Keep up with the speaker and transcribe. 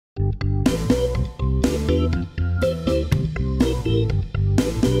Hello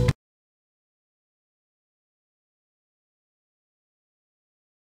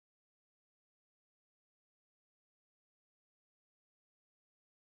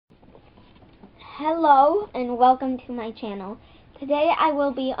and welcome to my channel. Today I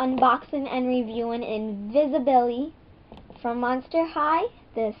will be unboxing and reviewing Invisibility from Monster High,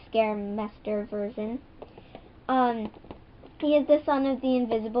 the ScareMester version. He is the son of the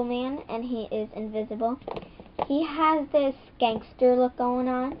Invisible Man and he is invisible. He has this gangster look going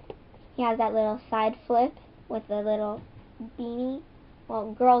on. He has that little side flip with the little beanie.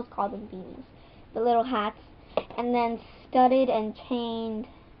 Well, girls call them beanies. The little hats. And then studded and chained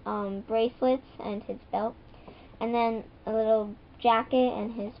bracelets and his belt, and then a little jacket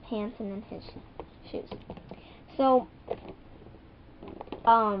and his pants and then his shoes. So,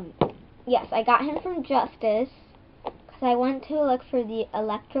 yes, I got him from Justice because I went to look for the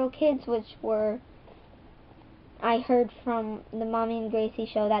Electro Kids, which were, I heard from the Mommy and Gracie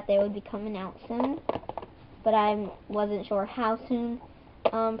show that they would be coming out soon, but I wasn't sure how soon.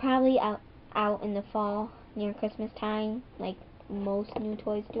 Probably out in the fall, near Christmas time, like most new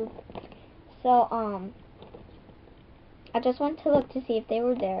toys do. So, I just went to look to see if they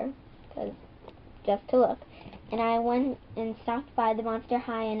were there, just to look. And I went and stopped by the Monster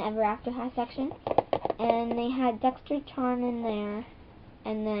High and Ever After High section, and they had Dexter Charm in there,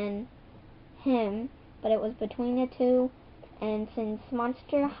 and then him, but it was between the two. And since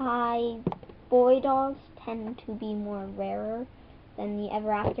Monster High boy dolls tend to be more rarer than the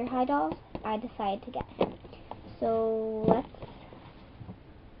Ever After High dolls, I decided to get him. So let's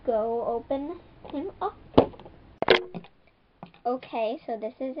go open him up. Okay, so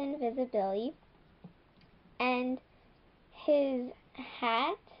this is Invisibility, and his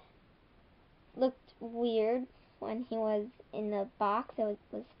hat looked weird when he was in the box. It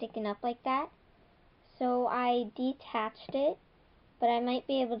was sticking up like that, so I detached it, but I might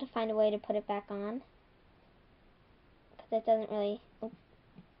be able to find a way to put it back on because it doesn't really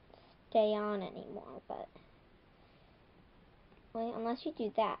stay on anymore. But wait, unless you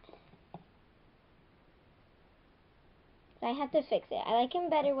do that. I have to fix it. I like him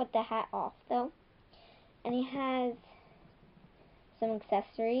better with the hat off, though. And he has some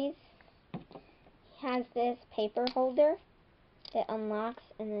accessories. He has this paper holder that unlocks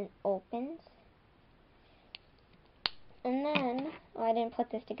and then opens. And then, oh, I didn't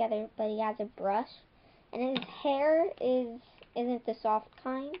put this together, but he has a brush. And his hair isn't the soft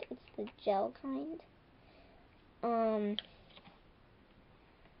kind, it's the gel kind.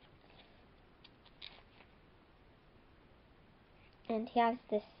 And he has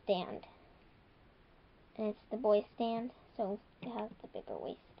this stand. And it's the boy stand, so it has the bigger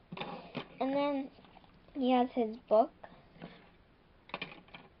waist. And then he has his book.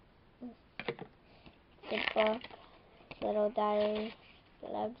 The book, little diary,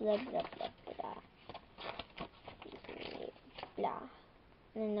 blah blah blah blah blah. Blah.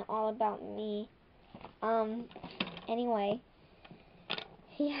 And then all about me. Anyway,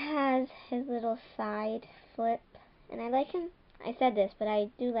 he has his little side flip, and I like him. I said this, but I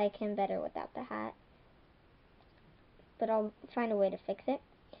do like him better without the hat. But I'll find a way to fix it.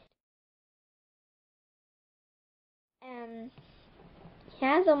 He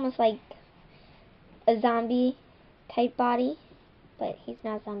has almost like a zombie type body, but he's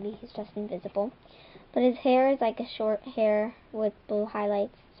not a zombie, he's just invisible. But his hair is like a short hair with blue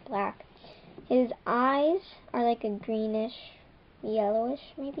highlights, it's black. His eyes are like a greenish,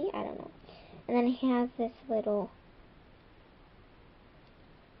 yellowish maybe, I don't know. And then he has this little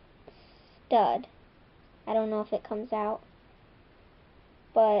stud. I don't know if it comes out,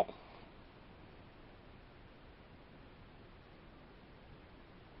 but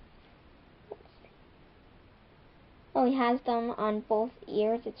oh, he has them on both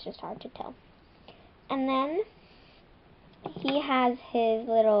ears, it's just hard to tell. And then he has his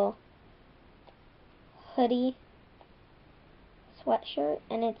little hoodie sweatshirt,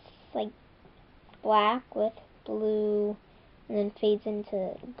 and it's like black with blue and then fades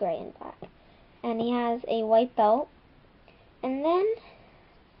into gray and black. And he has a white belt. And then,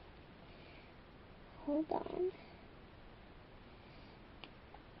 hold on,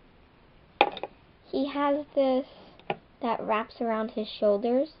 he has this that wraps around his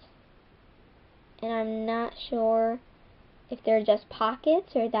shoulders, and I'm not sure if they're just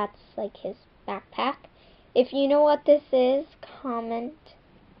pockets or that's like his backpack. If you know what this is, comment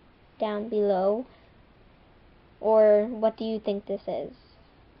down below. Or what do you think this is?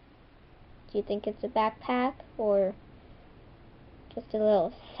 Do you think it's a backpack or just a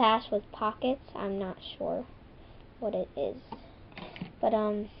little sash with pockets? I'm not sure what it is. But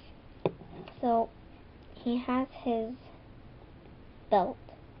So he has his belt,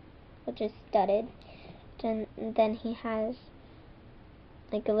 which is studded. Then he has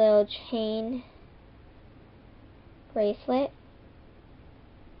like a little chain bracelet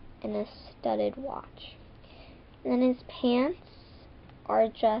and a studded watch. And then his pants are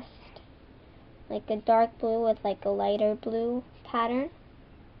just like a dark blue with like a lighter blue pattern.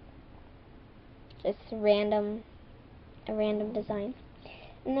 Just a random design.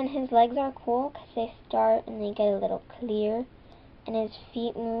 And then his legs are cool because they start and they get a little clear. And his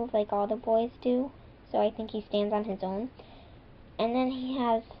feet move like all the boys do. So I think he stands on his own. And then he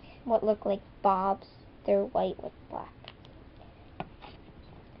has what look like bobs. They're white with black.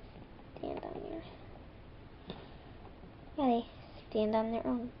 Stand on there. Yeah, they stand on their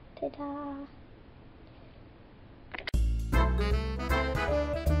own. Ta-da!